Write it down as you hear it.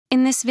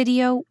In this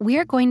video,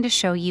 we're going to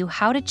show you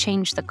how to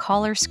change the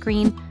caller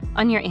screen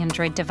on your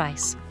Android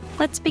device.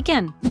 Let's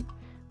begin.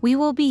 We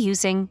will be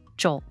using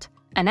Jolt,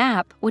 an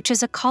app which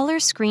is a caller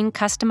screen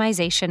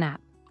customization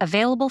app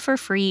available for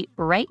free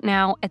right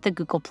now at the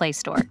Google Play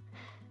Store.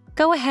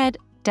 Go ahead,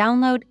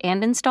 download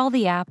and install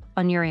the app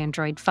on your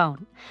Android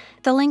phone.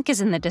 The link is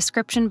in the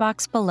description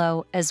box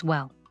below as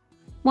well.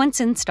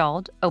 Once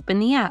installed, open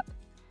the app.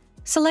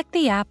 Select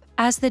the app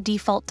as the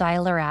default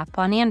dialer app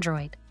on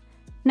Android.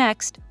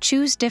 Next,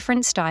 choose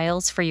different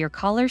styles for your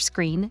caller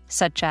screen,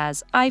 such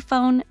as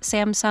iPhone,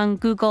 Samsung,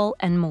 Google,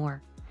 and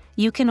more.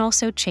 You can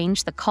also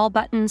change the call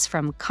buttons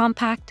from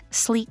compact,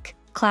 sleek,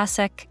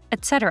 classic,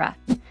 etc.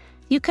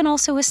 You can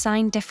also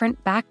assign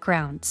different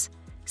backgrounds.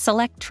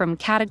 Select from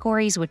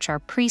categories which are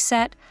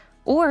preset,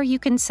 or you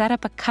can set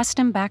up a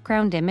custom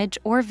background image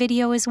or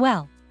video as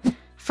well.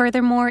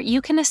 Furthermore,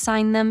 you can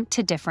assign them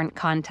to different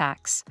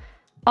contacts.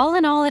 All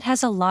in all, it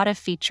has a lot of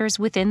features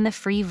within the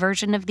free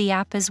version of the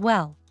app as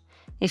well.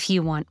 If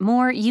you want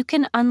more, you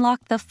can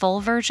unlock the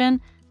full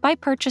version by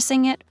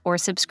purchasing it or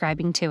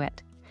subscribing to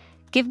it.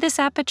 Give this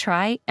app a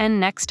try, and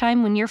next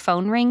time when your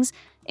phone rings,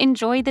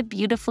 enjoy the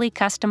beautifully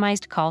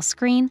customized call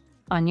screen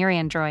on your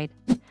Android.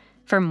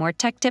 For more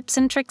tech tips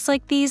and tricks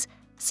like these,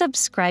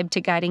 subscribe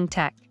to Guiding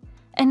Tech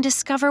and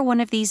discover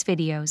one of these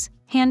videos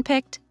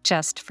handpicked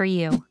just for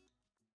you.